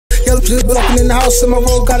ill, just walking in the house in my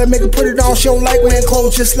road, gotta make her put it on. She don't like wearing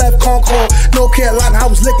clothes, just left Concord, North Carolina. I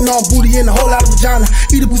was licking on booty in a whole lot of vagina.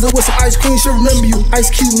 Eat a booze with some ice cream, she'll remember you. Ice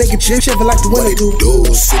Cube make it chip, shiver like the winter do.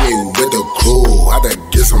 See me with the crew, I had to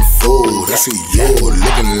get some food. I see you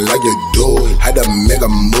looking like you do. Had to make a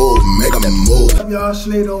move, make a move. Y'all,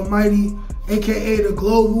 Slade Almighty, aka the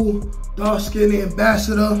Global Dark Skin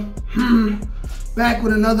Ambassador. Back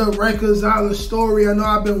with another Rikers Island story. I know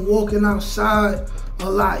I've been walking outside a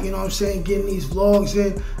lot, you know what I'm saying, getting these vlogs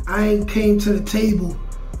in. I ain't came to the table.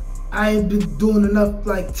 I ain't been doing enough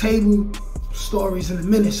like table stories in a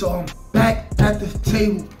minute, so I'm back at the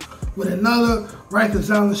table with another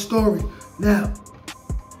Rikers Island story. Now,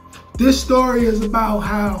 this story is about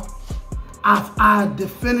how I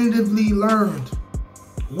definitively learned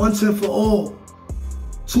once and for all,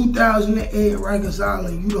 2008 Rikers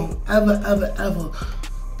Island, you don't ever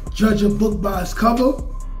judge a book by its cover.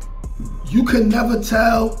 You can never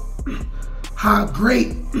tell how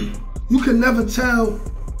great, you can never tell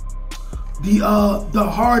the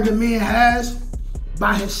heart a man has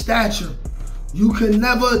by his stature. You can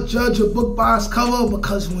never judge a book by its cover,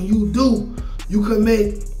 because when you do, you can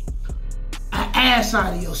make an ass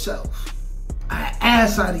out of yourself. An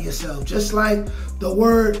ass out of yourself. Just like the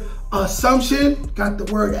word assumption got the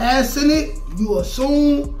word ass in it, you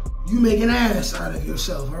assume, you make an ass out of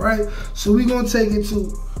yourself, all right? So we're gonna take it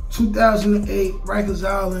to 2008 Rikers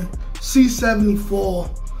Island, C-74.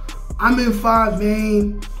 I'm in 5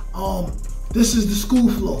 Main. This is the school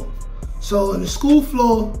floor. So in the school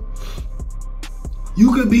floor,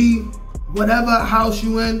 you could be whatever house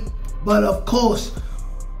you in, but of course,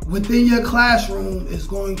 within your classroom is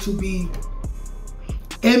going to be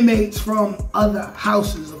inmates from other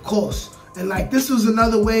houses, of course. And like, this was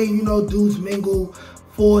another way, you know, dudes mingle,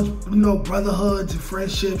 forge, you know, brotherhoods and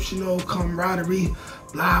friendships, you know, camaraderie,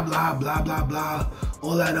 blah, blah, blah, blah, blah,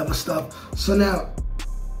 all that other stuff. So now,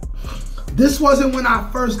 this wasn't when I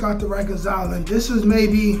first got to Rikers Island. This is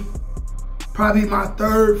probably my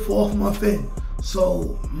 3rd, 4th month in.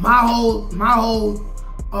 So my whole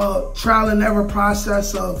trial and error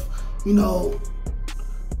process of, you know,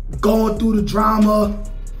 going through the drama,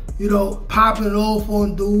 you know, popping it off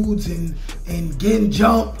on dudes and getting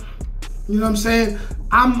jumped. You know what I'm saying?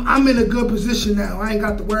 I'm in a good position now. I ain't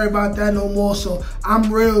got to worry about that no more. So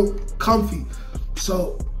I'm real comfy.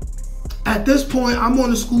 So at this point, I'm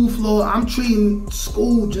on the school floor. I'm treating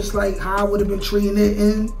school just like how I would have been treating it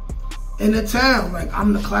in the town. Like,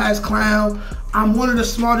 I'm the class clown. I'm one of the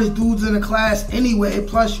smartest dudes in the class anyway.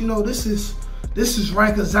 Plus, you know, this is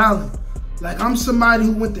Rikers Island. Like, I'm somebody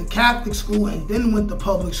who went to Catholic school and then went to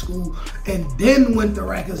public school and then went to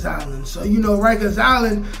Rikers Island. So, you know, Rikers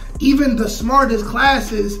Island, even the smartest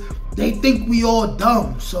classes, they think we all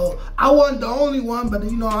dumb. So I wasn't the only one, but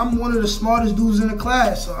you know, I'm one of the smartest dudes in the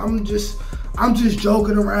class. So I'm just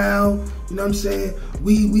joking around, you know what I'm saying?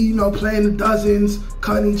 We you know, playing the dozens,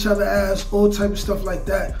 cutting each other ass, all type of stuff like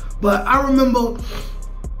that. But I remember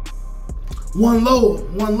one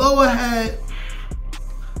lower had,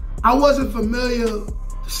 I wasn't familiar.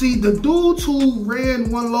 See, the dudes who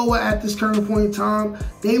ran one lower at this current point in time,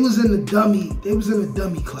 they was in the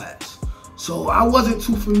dummy class. So I wasn't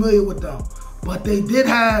too familiar with them. But they did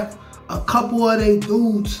have a couple of they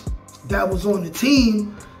dudes that was on the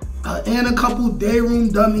team, and a couple day room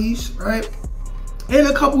dummies, right? And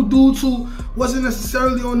a couple dudes who wasn't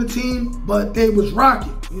necessarily on the team, but they was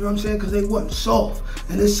rocking, you know what I'm saying? Because they wasn't soft.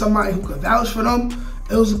 And there's somebody who could vouch for them.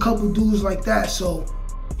 It was a couple dudes like that. So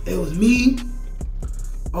it was me.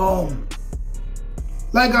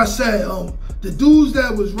 Like I said, the dudes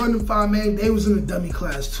that was running 5 Main, they was in the dummy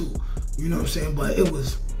class too. You know what I'm saying? But it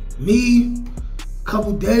was me, a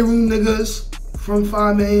couple day room niggas from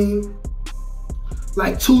 5 Main,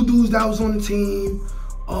 like 2 dudes that was on the team.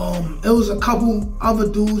 It was a couple other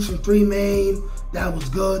dudes from 3 Main that was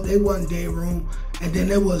good. They wasn't day room. And then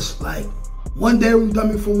there was like 1 day room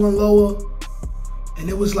dummy from 1 lower. And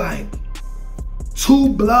it was like 2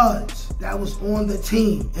 bloods that was on the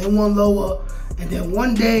team and 1 lower. And then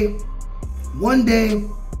one day,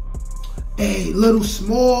 a little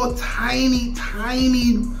small, tiny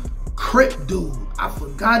Crip dude. I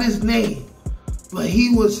forgot his name, but he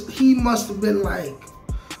must have been like,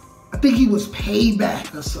 I think he was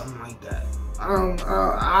Payback or something like that.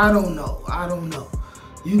 I don't know.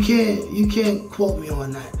 You can't quote me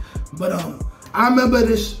on that. But I remember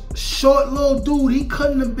this short little dude. He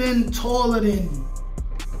couldn't have been taller than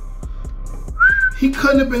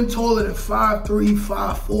 5'3",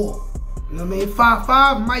 5'4". You know what I mean?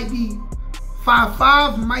 5'5" might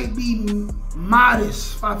be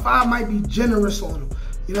modest. 5'5" might be generous on him.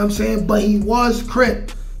 You know what I'm saying? But he was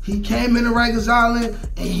Crip. He came into Rikers Island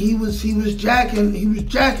and he was jacking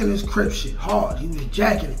his Crip shit hard. He was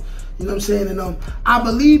jacking it. You know what I'm saying? And I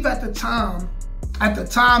believe at the time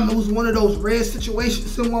it was one of those rare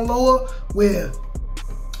situations in One Lower where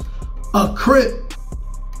a Crip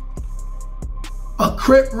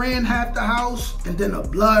ran half the house and then a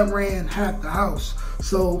Blood ran half the house.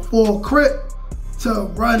 So for a Crip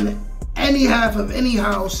to run any half of any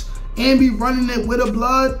house and be running it with a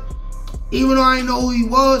Blood, even though I didn't know who he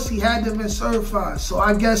was, he had to have been certified. So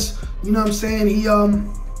I guess, you know what I'm saying,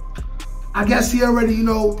 I guess he already, you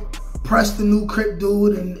know, pressed the new Crip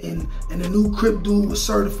dude and the new Crip dude was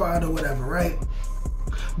certified or whatever, right?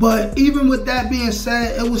 But even with that being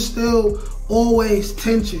said, it was still always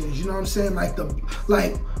tensions, you know what I'm saying? Like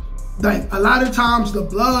a lot of times the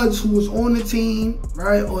Bloods who was on the team,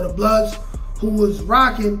 right, or the Bloods who was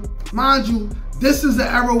rocking, mind you, this is the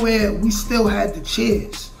era where we still had the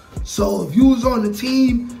cheers. So if you was on the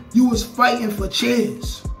team, you was fighting for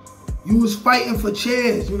cheers. You was fighting for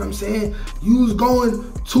cheers, you know what I'm saying? You was going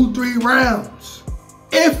 2-3 rounds.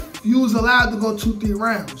 If you was allowed to go 2-3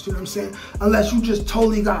 rounds, you know what I'm saying? Unless you just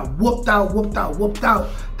totally got whooped out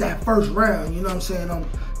that first round, you know what I'm saying?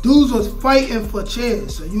 Dudes was fighting for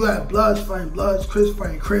cheers. So you had Bloods fighting Bloods, Crips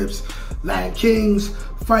fighting Crips, Latin Kings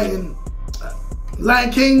fighting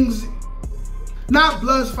Latin Kings. Not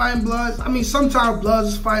Bloods fighting Bloods. I mean, sometimes Bloods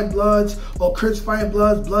is fighting Bloods or Crips fighting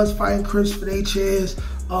Bloods, Bloods fighting Crips for their chairs.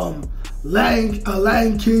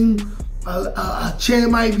 Latin King, a chair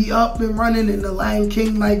might be up and running and the Latin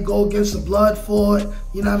King might go against the Blood for it.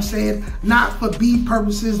 You know what I'm saying? Not for beef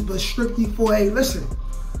purposes, but strictly for, hey, listen,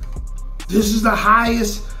 this is the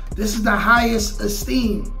highest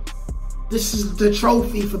esteem. This is the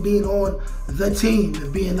trophy for being on the team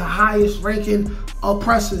and being the highest ranking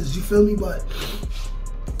oppressors, you feel me? But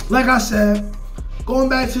like I said, going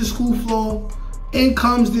back to the school floor, in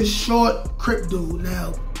comes this short Crip dude.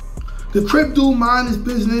 Now, the Crip dude mind his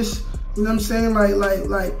business, you know what I'm saying?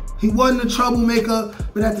 Like he wasn't a troublemaker,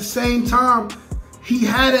 but at the same time, he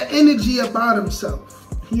had an energy about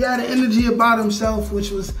himself. He had an energy about himself,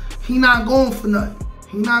 which was, he not going for nothing.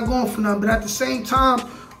 He not going for nothing, but at the same time,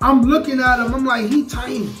 I'm looking at him, I'm like, he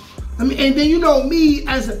tiny. I mean, and then, you know, me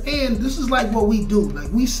as a fan, this is like what we do.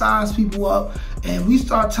 Like, we size people up and we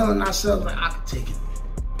start telling ourselves, like, I can take it.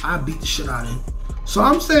 I beat the shit out of him. So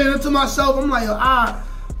I'm saying it to myself, I'm like,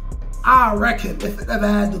 I reckon if it ever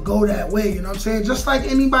had to go that way, you know what I'm saying? Just like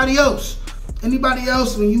anybody else. Anybody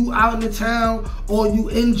else, when you out in the town or you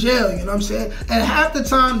in jail, you know what I'm saying? And half the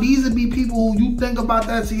time, these would be people who you think about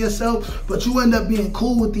that to yourself, but you end up being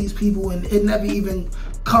cool with these people and it never even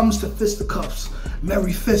comes to fisticuffs.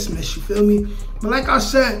 Merry Fistmas, you feel me? But like I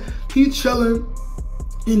said, he chilling,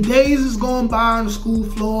 and days is going by on the school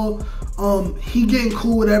floor. He getting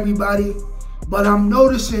cool with everybody, but I'm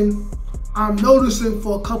noticing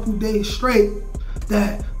for a couple days straight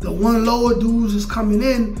that the One Lower dudes is coming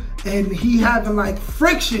in and he having like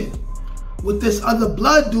friction with this other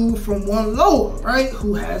Blood dude from One Lower, right?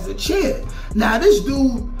 Who has a chair. Now this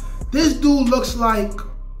dude looks like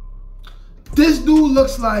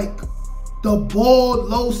the bald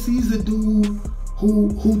low Caesar dude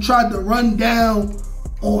who tried to run down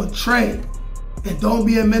on Trey and Don't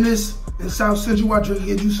Be a Menace in South Central while drinking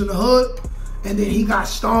your juice in the hood, and then he got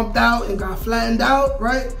stomped out and got flattened out,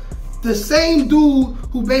 right? The same dude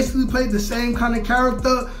who basically played the same kind of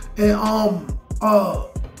character in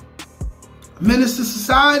Menace to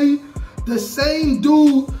Society, the same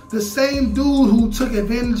dude who took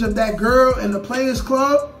advantage of that girl in the Players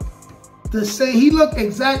Club, he looked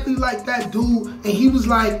exactly like that dude, and he was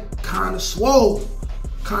like kind of swole.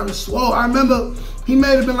 I remember he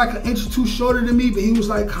may have been like an inch or two shorter than me, but he was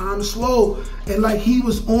like kind of swole, and like he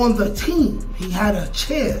was on the team. He had a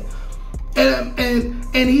chair,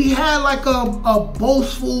 and he had like a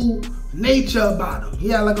boastful nature about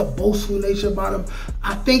him.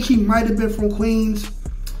 I think he might have been from Queens.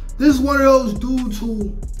 This is one of those dudes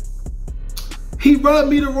who, he rubbed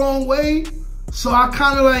me the wrong way. So I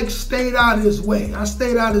kind of like stayed out of his way. I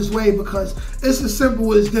stayed out of his way because it's as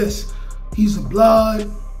simple as this. He's a Blood,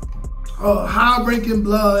 high-ranking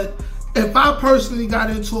Blood. If I personally got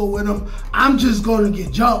into it with him, I'm just going to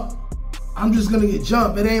get jumped.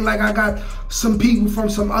 It ain't like I got some people from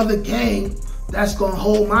some other gang that's going to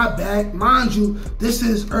hold my back. Mind you, this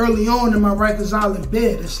is early on in my Rikers Island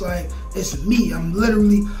bid. It's like, it's me. I'm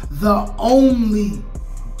literally the only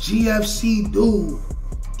GFC dude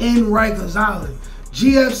in Rikers Island.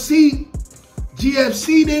 GFC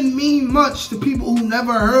didn't mean much to people who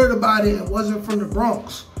never heard about it and wasn't from the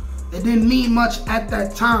Bronx. It didn't mean much at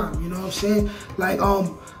that time, you know what I'm saying? Like,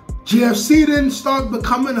 GFC didn't start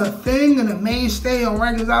becoming a thing and a mainstay on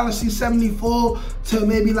Rikers Island C-74 till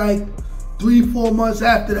maybe like 3-4 months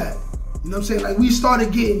after that. You know what I'm saying? Like, we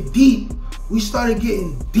started getting deep.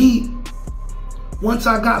 Once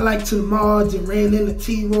I got like to the mods and ran into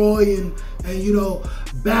T-Roy and you know,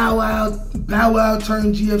 Bow Wow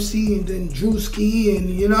turned GFC and then Drewski, and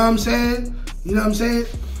you know what I'm saying?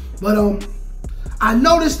 But I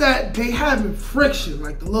noticed that they having friction,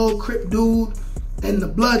 like the little Crip dude and the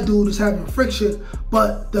blood dude is having friction,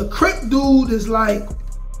 but the Crip dude is like,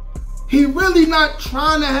 he really not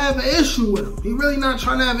trying to have an issue with him.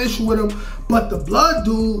 But the blood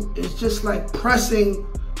dude is just like pressing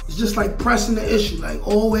the issue, like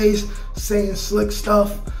always saying slick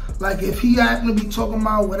stuff. Like if he happened to be talking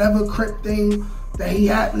about whatever Crip thing that he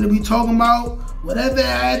happened to be talking about, whatever it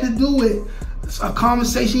had to do with a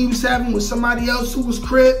conversation he was having with somebody else who was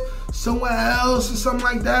Crip, somewhere else or something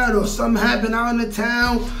like that, or something happened out in the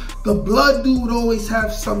town, the blood dude would always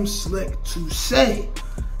have something slick to say.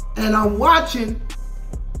 And I'm watching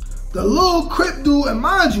the little Crip dude, and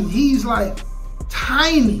mind you, he's like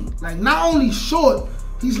tiny, like not only short,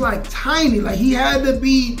 he's like tiny. Like he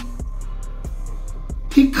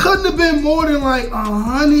couldn't have been more than like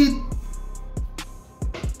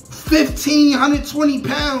 115, 120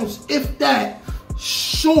 pounds, if that,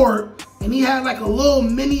 short. And he had like a little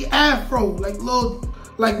mini afro, like little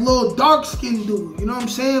dark skinned dude. You know what I'm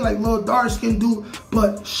saying? Like little dark skinned dude,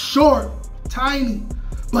 but short, tiny.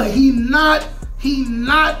 But he not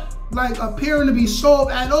like appearing to be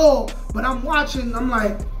soft at all. But I'm watching, I'm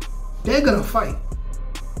like, they're gonna fight.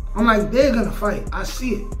 I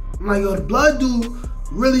see it. I'm like, yo, the blood dude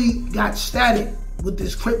really got static with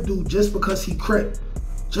this Crip dude just because he Crip.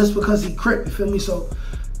 You feel me? So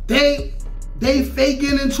they fake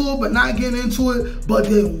getting into it, but not getting into it. But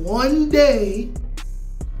then one day,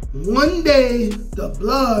 the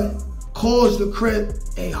blood calls the Crip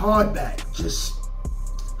a hardback. Just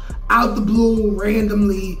out the blue,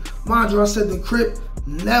 randomly. Mind you, I said the Crip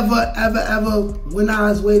never, ever went out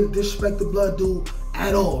his way to disrespect the blood dude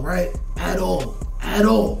at all, right? At all.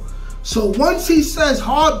 So once he says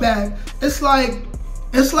hardback, it's like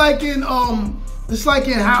in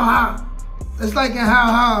How High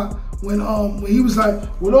when he was like,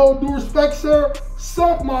 with all due respect, sir,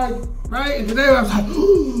 suck my, right? And today I was like,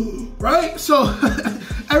 right? So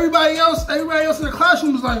everybody else in the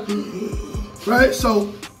classroom was like, right?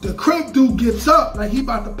 So the Crip dude gets up like he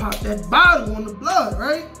about to pop that bottle on the blood,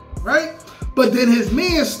 right? But then his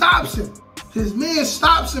man stops him. And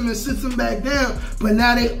sits him back down. But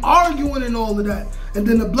now they arguing and all of that. And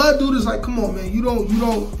then the blood dude is like, come on, man, you don't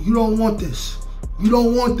want this.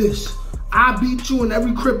 I beat you and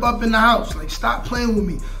every Crip up in the house. Like, stop playing with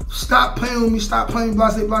me. Stop playing,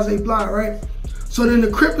 blah, right? So then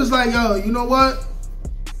the Crip is like, yo, you know what?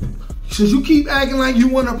 Since you keep acting like you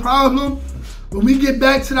want a problem, when we get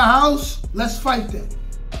back to the house, let's fight then.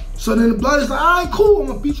 So then the blood is like, all right, cool, I'm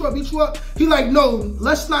gonna beat you up. He like, no,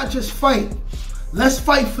 let's not just fight. Let's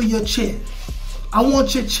fight for your chair. I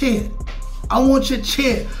want your chair.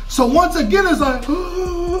 So once again, it's like,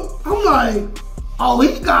 I'm like, oh,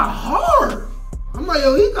 he got hard. I'm like,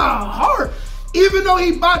 yo, he got hard. Even though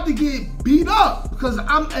he about to get beat up. Because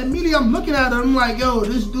I'm looking at him, I'm like, yo,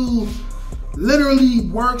 this dude literally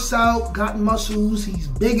works out, got muscles, he's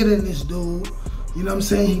bigger than this dude. You know what I'm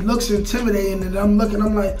saying? He looks intimidating, and I'm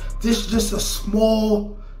like, this is just a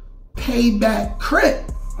small payback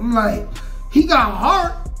Crip. I'm like, he got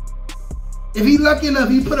heart. If he lucky enough,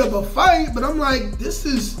 he put up a fight, but I'm like, this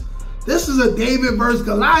is a David versus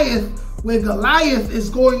Goliath, where Goliath is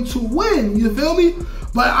going to win, you feel me?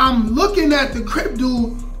 But I'm looking at the Crip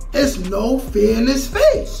dude, it's no fear in his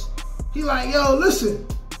face. He like, yo, listen,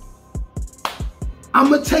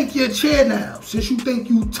 I'm gonna take your chair now, since you think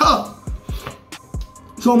you tough.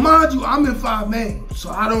 So mind you, I'm in 5-man, so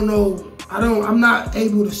I don't know, I'm not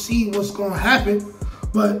able to see what's gonna happen,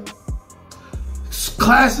 but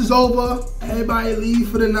class is over, everybody leave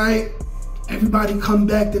for the night, everybody come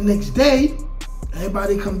back the next day,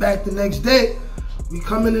 we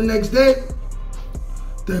come in the next day,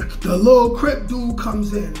 the little Crip dude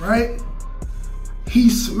comes in, right?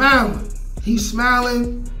 He's smiling, his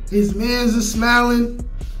mans are smiling,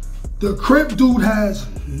 the Crip dude has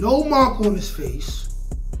no mark on his face,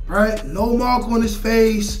 right? No mark on his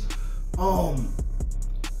face.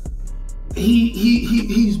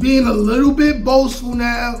 He's being a little bit boastful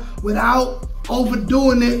now without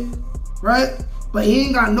overdoing it, right? But he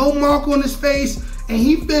ain't got no mark on his face, and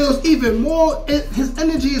he feels even more, his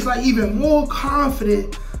energy is like even more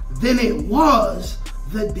confident than it was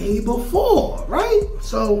the day before, right?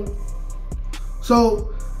 So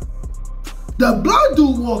The blood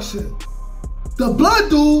dude walks in. The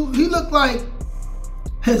blood dude, he looked like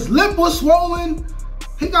his lip was swollen.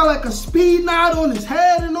 He got like a speed knot on his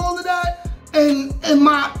head and all of that. And in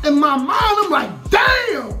my mind, I'm like,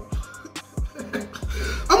 damn.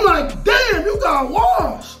 I'm like, damn, you got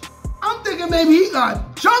washed. I'm thinking maybe he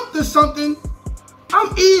got jumped or something.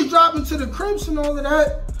 I'm eavesdropping to the Crips and all of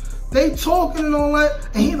that. They talking and all that.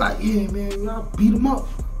 And he like, yeah, man, I beat him up.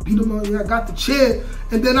 Yeah, I got the chair.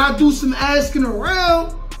 And then I do some asking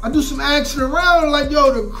around. Like,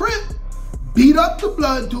 yo, the Crip beat up the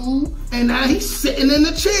blood dude. And now he's sitting in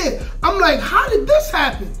the chair. I'm like, how did this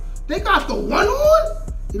happen? They got the one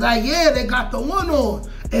on? He's like, yeah, they got the one on.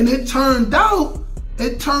 And it turns out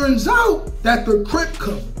that the Crip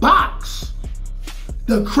could box.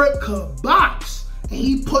 And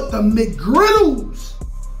he put the McGriddles.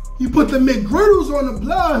 On the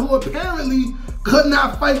blood, who apparently could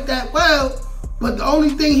not fight that well. But the only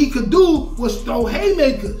thing he could do was throw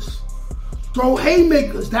haymakers.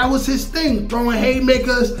 That was his thing. Throwing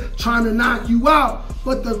haymakers, trying to knock you out.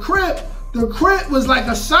 But the Crip was like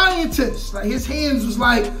a scientist. Like his hands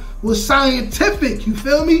was scientific, you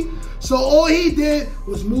feel me? So all he did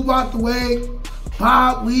was move out the way,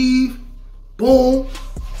 bob, weave, boom,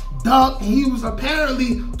 duck. And he was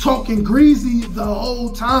apparently talking greasy the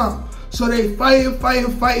whole time. So they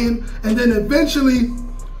fighting. And then eventually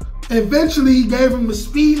he gave him a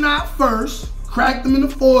speed knot first, cracked him in the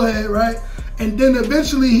forehead, right? And then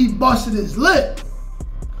eventually he busted his lip.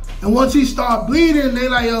 And once he started bleeding, they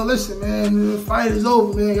like, yo, listen, man, the fight is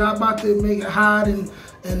over, man. Y'all about to make it hot and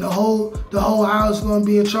the whole house is gonna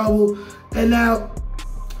be in trouble. And now,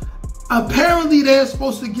 apparently they're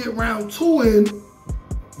supposed to get round 2 in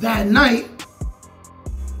that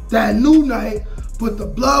new night, but the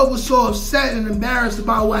blood was so upset and embarrassed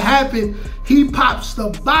about what happened, he pops the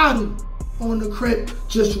bottle on the Crip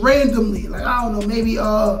just randomly. Like, I don't know, maybe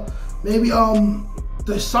the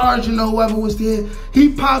sergeant or whoever was there,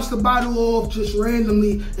 he pops the bottle off just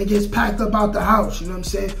randomly and gets packed up out the house, you know what I'm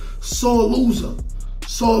saying? Sore loser.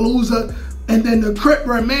 And then the Crip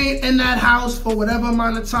remained in that house for whatever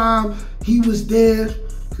amount of time he was there,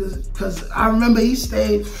 because I remember he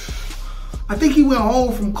stayed, I think he went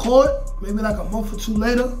home from court, maybe like a month or 2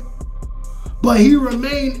 later, but he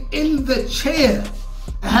remained in the chair,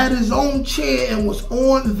 had his own chair and was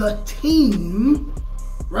on the team,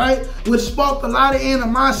 right? Which sparked a lot of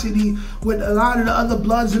animosity with a lot of the other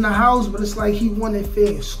Bloods in the house, but it's like he wanted fair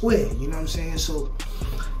and square, you know what I'm saying? So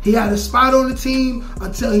he had a spot on the team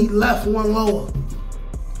until he left one lower.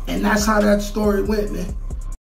 And that's how that story went, man.